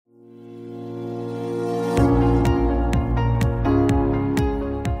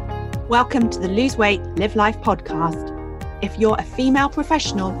Welcome to the Lose Weight, Live Life podcast. If you're a female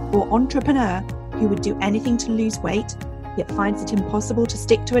professional or entrepreneur who would do anything to lose weight, yet finds it impossible to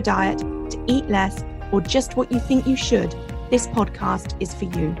stick to a diet, to eat less, or just what you think you should, this podcast is for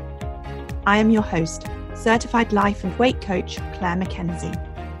you. I am your host, certified life and weight coach, Claire McKenzie.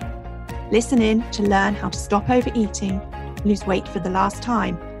 Listen in to learn how to stop overeating, lose weight for the last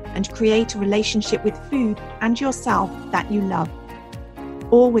time, and create a relationship with food and yourself that you love,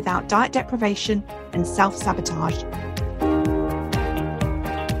 all without diet deprivation and self-sabotage.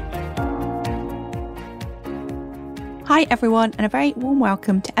 Hi everyone, and a very warm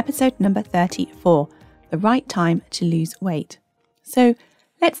welcome to episode number 34, The Right Time to Lose Weight. So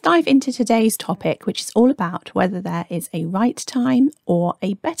let's dive into today's topic, which is all about whether there is a right time or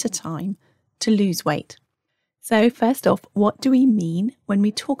a better time to lose weight. So first off, what do we mean when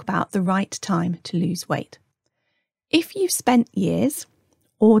we talk about the right time to lose weight? If you've spent years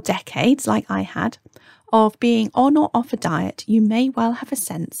or decades, like I had, of being on or off a diet, you may well have a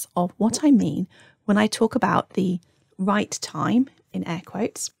sense of what I mean when I talk about the right time, in air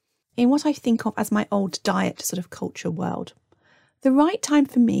quotes, in what I think of as my old diet sort of culture world. The right time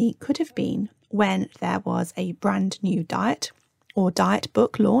for me could have been when there was a brand new diet or diet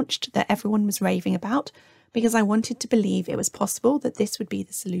book launched that everyone was raving about, because I wanted to believe it was possible that this would be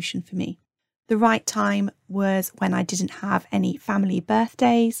the solution for me. The right time was when I didn't have any family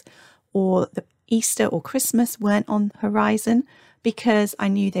birthdays, or the Easter or Christmas weren't on the horizon, because I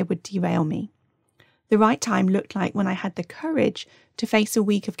knew they would derail me. The right time looked like when I had the courage to face a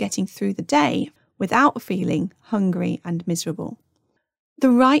week of getting through the day without feeling hungry and miserable.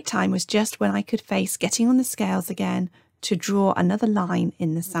 The right time was just when I could face getting on the scales again to draw another line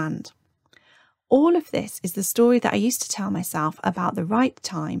in the sand. All of this is the story that I used to tell myself about the right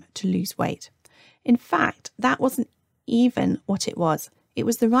time to lose weight. In fact, that wasn't even what it was. It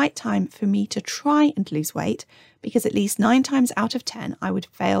was the right time for me to try and lose weight, because at least 9 times out of 10, I would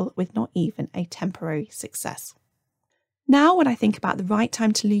fail with not even a temporary success. Now, when I think about the right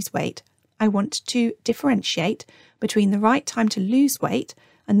time to lose weight, I want to differentiate between the right time to lose weight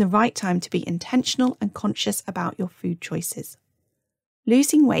and the right time to be intentional and conscious about your food choices.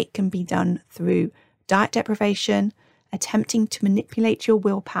 Losing weight can be done through diet deprivation, attempting to manipulate your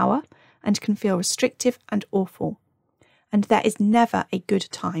willpower, and can feel restrictive and awful. And there is never a good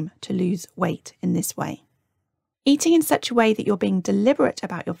time to lose weight in this way. Eating in such a way that you're being deliberate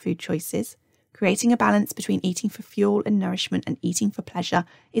about your food choices, creating a balance between eating for fuel and nourishment and eating for pleasure,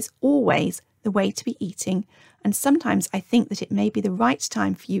 is always the way to be eating. And sometimes I think that it may be the right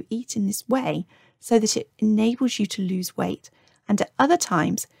time for you to eat in this way so that it enables you to lose weight. And at other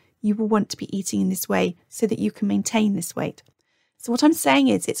times, you will want to be eating in this way so that you can maintain this weight. So what I'm saying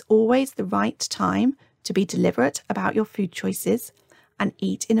is, it's always the right time to be deliberate about your food choices and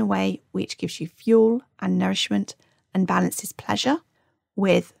eat in a way which gives you fuel and nourishment and balances pleasure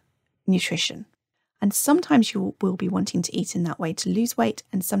with nutrition. And sometimes you will be wanting to eat in that way to lose weight,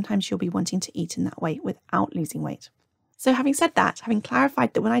 and sometimes you'll be wanting to eat in that way without losing weight. So having said that, having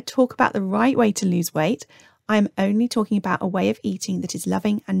clarified that when I talk about the right way to lose weight, I'm only talking about a way of eating that is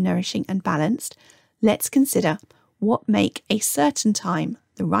loving and nourishing and balanced, let's consider what make a certain time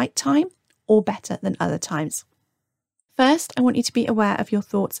the right time or better than other times. First, I want you to be aware of your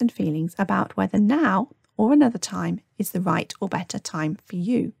thoughts and feelings about whether now or another time is the right or better time for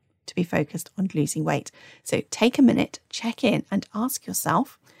you to be focused on losing weight. So take a minute, check in and ask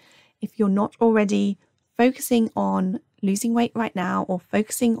yourself, if you're not already focusing on losing weight right now or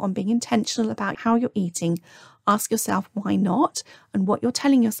focusing on being intentional about how you're eating, ask yourself why not and what you're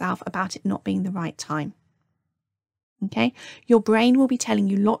telling yourself about it not being the right time. Okay, your brain will be telling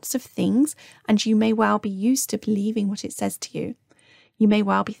you lots of things, and you may well be used to believing what it says to you. You may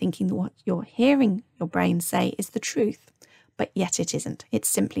well be thinking that what you're hearing your brain say is the truth, but yet it isn't. It's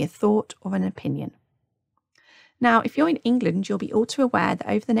simply a thought or an opinion. Now, if you're in England, you'll be all too aware that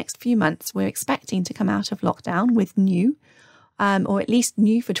over the next few months, we're expecting to come out of lockdown with new, or at least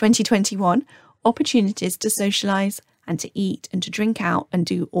new for 2021, opportunities to socialise and to eat and to drink out and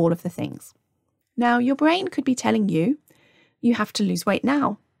do all of the things. Now, your brain could be telling you, you have to lose weight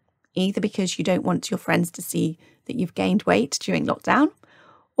now, either because you don't want your friends to see that you've gained weight during lockdown,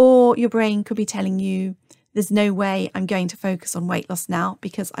 or your brain could be telling you, there's no way I'm going to focus on weight loss now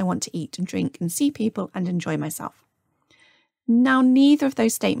because I want to eat and drink and see people and enjoy myself. Now, neither of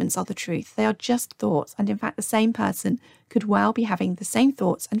those statements are the truth. They are just thoughts. And in fact, the same person could well be having the same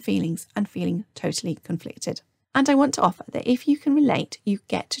thoughts and feeling totally conflicted. And I want to offer that if you can relate, you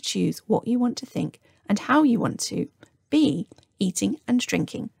get to choose what you want to think and how you want to be eating and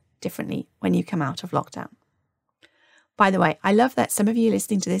drinking differently when you come out of lockdown. By the way, I love that some of you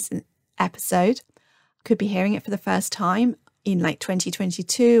listening to this episode could be hearing it for the first time in like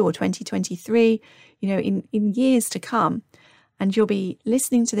 2022 or 2023, in years to come. And you'll be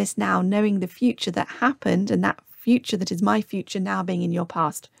listening to this now, knowing the future that happened and that future that is my future now being in your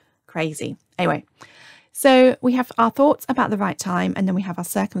past. Crazy. Anyway, so we have our thoughts about the right time, and then we have our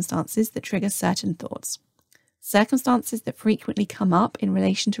circumstances that trigger certain thoughts. Circumstances that frequently come up in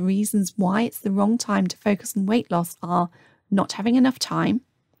relation to reasons why it's the wrong time to focus on weight loss are not having enough time,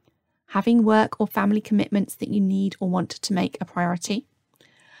 having work or family commitments that you need or want to make a priority.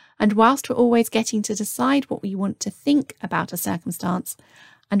 And whilst we're always getting to decide what we want to think about a circumstance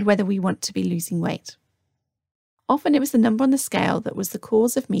and whether we want to be losing weight. Often it was the number on the scale that was the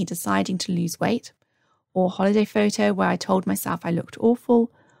cause of me deciding to lose weight, or holiday photo where I told myself I looked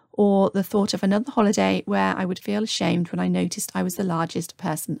awful, or the thought of another holiday where I would feel ashamed when I noticed I was the largest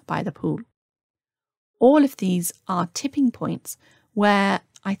person by the pool. All of these are tipping points where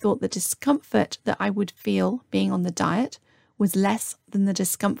I thought the discomfort that I would feel being on the diet was less than the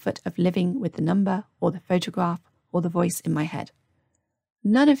discomfort of living with the number or the photograph or the voice in my head.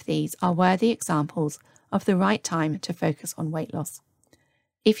 None of these are worthy examples of the right time to focus on weight loss.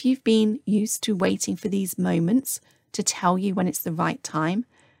 If you've been used to waiting for these moments to tell you when it's the right time,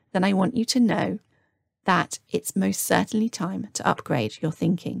 then I want you to know that it's most certainly time to upgrade your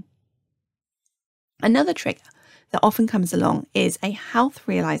thinking. Another trigger that often comes along is a health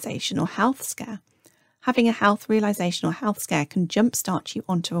realization or health scare. Having a health realization or health scare can jumpstart you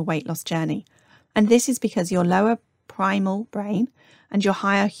onto a weight loss journey. And this is because your lower primal brain and your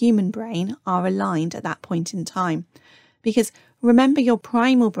higher human brain are aligned at that point in time. Because remember, your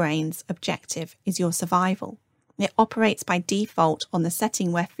primal brain's objective is your survival. It operates by default on the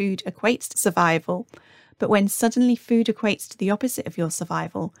setting where food equates to survival. But when suddenly food equates to the opposite of your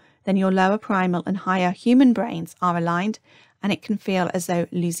survival, then your lower primal and higher human brains are aligned, and it can feel as though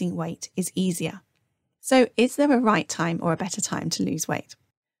losing weight is easier. So is there a right time or a better time to lose weight?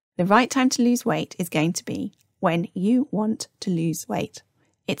 The right time to lose weight is going to be when you want to lose weight.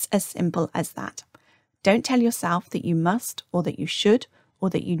 It's as simple as that. Don't tell yourself that you must or that you should or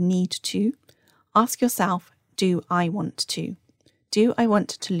that you need to. Ask yourself, do I want to? Do I want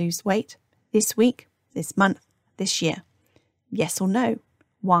to lose weight this week, this month, this year? Yes or no?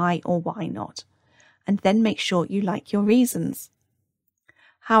 Why or why not? And then make sure you like your reasons.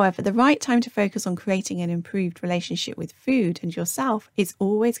 However, the right time to focus on creating an improved relationship with food and yourself is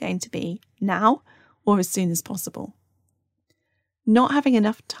always going to be now or as soon as possible. Not having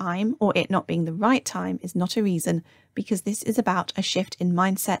enough time or it not being the right time is not a reason, because this is about a shift in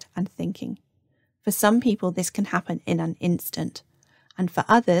mindset and thinking. For some people, this can happen in an instant. And for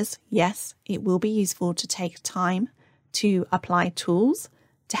others, yes, it will be useful to take time to apply tools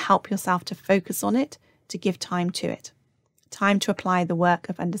to help yourself to focus on it, to give time to it. Time to apply the work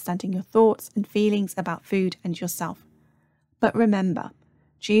of understanding your thoughts and feelings about food and yourself. But remember,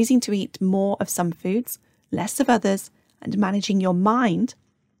 choosing to eat more of some foods, less of others, and managing your mind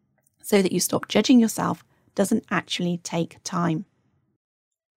so that you stop judging yourself doesn't actually take time.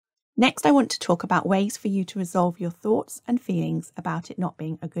 Next, I want to talk about ways for you to resolve your thoughts and feelings about it not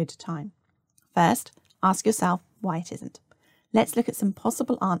being a good time. First, ask yourself why it isn't. Let's look at some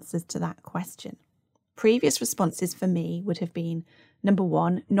possible answers to that question. Previous responses for me would have been, number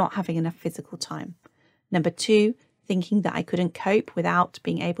 1, not having enough physical time. Number 2, thinking that I couldn't cope without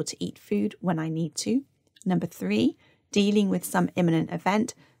being able to eat food when I need to. Number 3, dealing with some imminent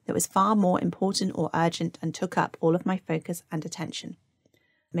event that was far more important or urgent and took up all of my focus and attention.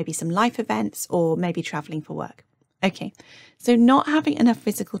 Maybe some life events or maybe traveling for work. Okay, so not having enough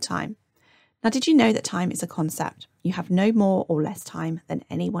physical time. Now, did you know that time is a concept? You have no more or less time than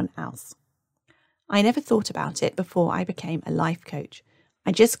anyone else. I never thought about it before I became a life coach.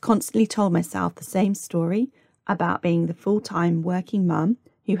 I just constantly told myself the same story about being the full-time working mum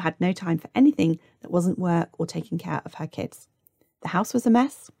who had no time for anything that wasn't work or taking care of her kids. The house was a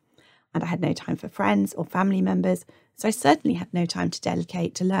mess, and I had no time for friends or family members, so I certainly had no time to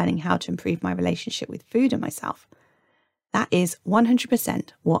dedicate to learning how to improve my relationship with food and myself. That is 100%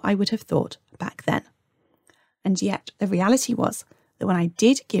 what I would have thought back then. And yet the reality was that when I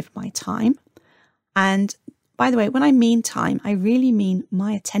did give my time, and by the way, when I mean time, I really mean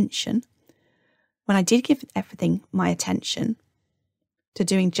my attention. When I did give everything my attention to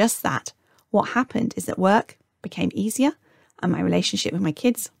doing just that, what happened is that work became easier and my relationship with my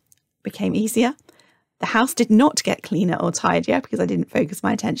kids became easier. The house did not get cleaner or tidier because I didn't focus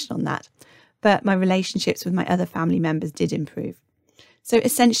my attention on that, but my relationships with my other family members did improve. So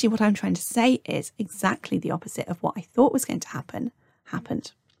essentially what I'm trying to say is exactly the opposite of what I thought was going to happen,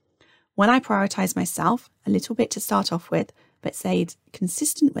 happened. When I prioritized myself a little bit to start off with, but stayed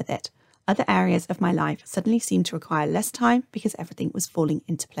consistent with it, other areas of my life suddenly seemed to require less time because everything was falling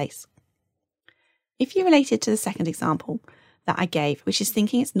into place. If you related to the second example that I gave, which is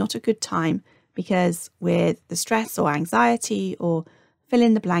thinking it's not a good time because with the stress or anxiety or fill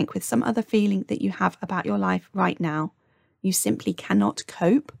in the blank with some other feeling that you have about your life right now, you simply cannot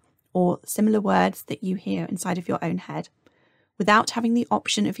cope, or similar words that you hear inside of your own head, without having the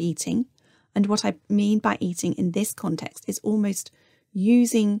option of eating. And what I mean by eating in this context is almost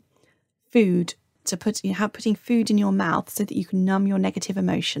using food to putting food in your mouth so that you can numb your negative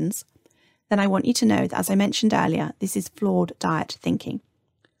emotions, then I want you to know that, as I mentioned earlier, this is flawed diet thinking.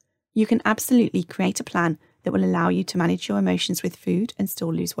 You can absolutely create a plan that will allow you to manage your emotions with food and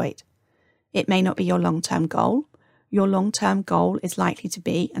still lose weight. It may not be your long-term goal. Your long-term goal is likely to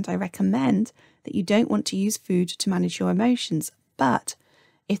be, and I recommend that you don't want to use food to manage your emotions, but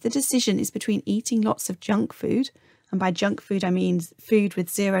if the decision is between eating lots of junk food, and by junk food I mean food with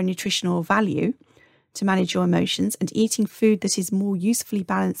zero nutritional value, to manage your emotions, and eating food that is more usefully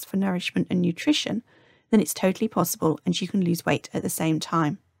balanced for nourishment and nutrition, then it's totally possible and you can lose weight at the same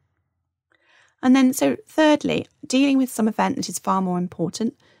time. And then, so thirdly, dealing with some event that is far more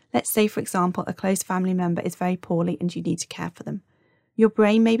important. Let's say, for example, a close family member is very poorly and you need to care for them. Your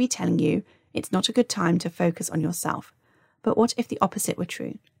brain may be telling you it's not a good time to focus on yourself. But what if the opposite were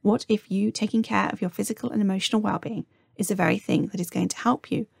true? What if you taking care of your physical and emotional well-being is the very thing that is going to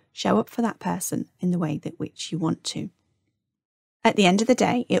help you show up for that person in the way that which you want to? At the end of the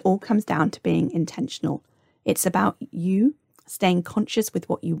day, it all comes down to being intentional. It's about you staying conscious with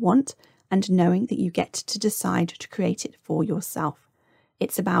what you want and knowing that you get to decide to create it for yourself.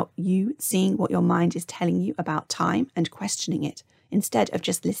 It's about you seeing what your mind is telling you about time and questioning it instead of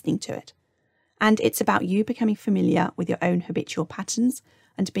just listening to it. And it's about you becoming familiar with your own habitual patterns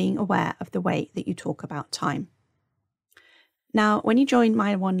and being aware of the way that you talk about time. Now, when you join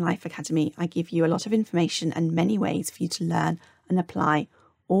my One Life Academy, I give you a lot of information and many ways for you to learn and apply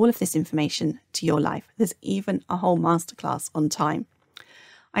all of this information to your life. There's even a whole masterclass on time.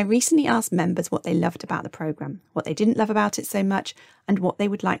 I recently asked members what they loved about the program, what they didn't love about it so much, and what they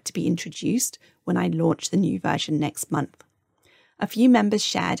would like to be introduced when I launch the new version next month. A few members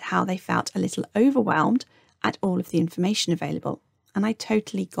shared how they felt a little overwhelmed at all of the information available, and I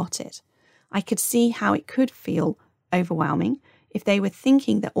totally got it. I could see how it could feel overwhelming if they were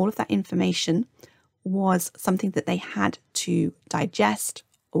thinking that all of that information was something that they had to digest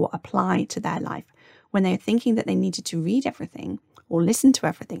or apply to their life. When they were thinking that they needed to read everything or listen to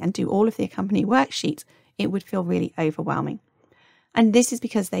everything and do all of the accompanying worksheets, it would feel really overwhelming. And this is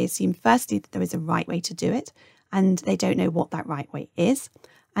because they assume firstly that there is a right way to do it, and they don't know what that right way is,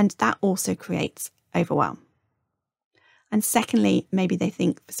 and that also creates overwhelm. And secondly, maybe they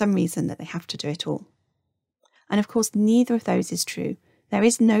think for some reason that they have to do it all. And of course, neither of those is true. There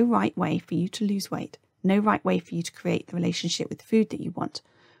is no right way for you to lose weight, no right way for you to create the relationship with food that you want.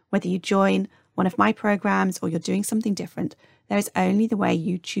 Whether you join one of my programs or you're doing something different, there is only the way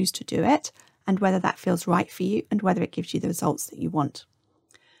you choose to do it and whether that feels right for you and whether it gives you the results that you want.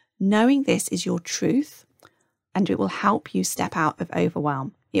 Knowing this is your truth, and it will help you step out of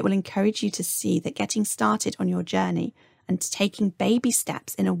overwhelm. It will encourage you to see that getting started on your journey and taking baby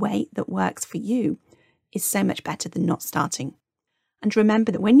steps in a way that works for you is so much better than not starting. And remember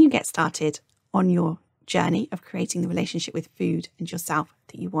that when you get started on your journey of creating the relationship with food and yourself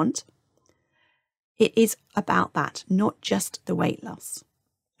that you want, it is about that, not just the weight loss.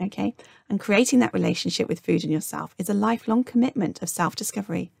 Okay? And creating that relationship with food and yourself is a lifelong commitment of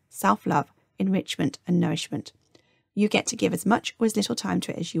self-discovery, self-love, enrichment, and nourishment. You get to give as much or as little time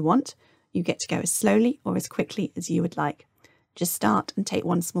to it as you want. You get to go as slowly or as quickly as you would like. Just start and take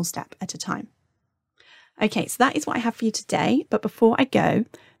one small step at a time. Okay, so that is what I have for you today. But before I go,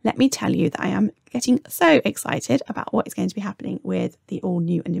 let me tell you that I am getting so excited about what is going to be happening with the all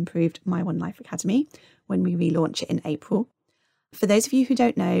new and improved My One Life Academy when we relaunch it in April. For those of you who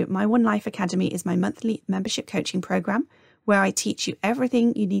don't know, My One Life Academy is my monthly membership coaching program where I teach you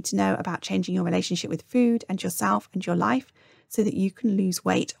everything you need to know about changing your relationship with food and yourself and your life so that you can lose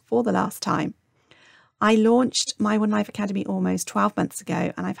weight for the last time. I launched My One Life Academy almost 12 months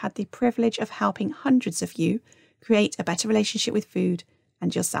ago, and I've had the privilege of helping hundreds of you create a better relationship with food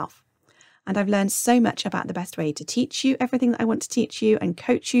and yourself. And I've learned so much about the best way to teach you everything that I want to teach you and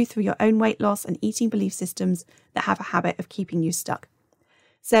coach you through your own weight loss and eating belief systems that have a habit of keeping you stuck.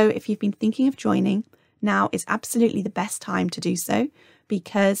 So if you've been thinking of joining, now is absolutely the best time to do so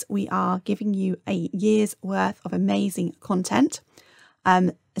because we are giving you a year's worth of amazing content,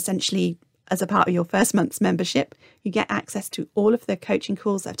 essentially as a part of your first month's membership, you get access to all of the coaching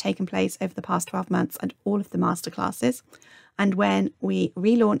calls that have taken place over the past 12 months and all of the masterclasses. And when we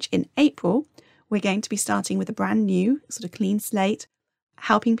relaunch in April, we're going to be starting with a brand new sort of clean slate,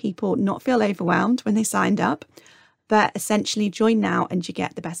 helping people not feel overwhelmed when they signed up, but essentially join now and you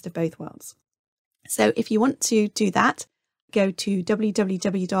get the best of both worlds. So if you want to do that, go to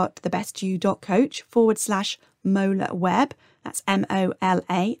www.thebestyou.coach/MolaWeb. That's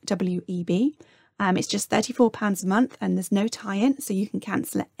MOLAWEB. It's just £34 a month and there's no tie-in, so you can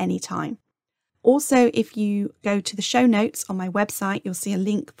cancel at any time. Also, if you go to the show notes on my website, you'll see a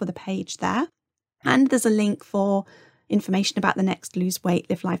link for the page there. And there's a link for information about the next Lose Weight,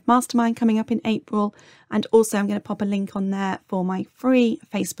 Live Life Mastermind coming up in April. And also I'm going to pop a link on there for my free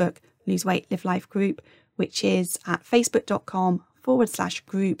Facebook Lose Weight, Live Life group, which is at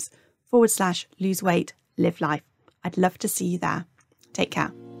facebook.com/groups/Lose Weight, Live Life. I'd love to see you there. Take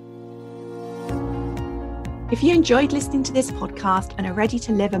care. If you enjoyed listening to this podcast and are ready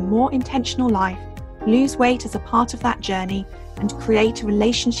to live a more intentional life, lose weight as a part of that journey, and create a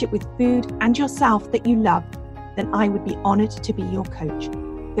relationship with food and yourself that you love, then I would be honoured to be your coach.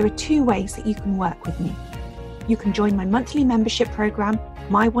 There are 2 ways that you can work with me. You can join my monthly membership program,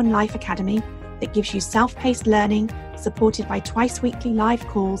 My One Life Academy, that gives you self-paced learning, supported by twice weekly live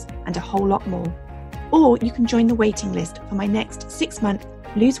calls and a whole lot more. Or you can join the waiting list for my next 6-month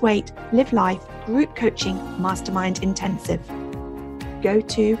Lose Weight, Live Life group coaching mastermind intensive. Go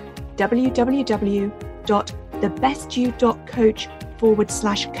to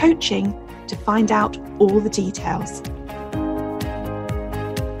www.thebestyou.coach/coaching to find out all the details.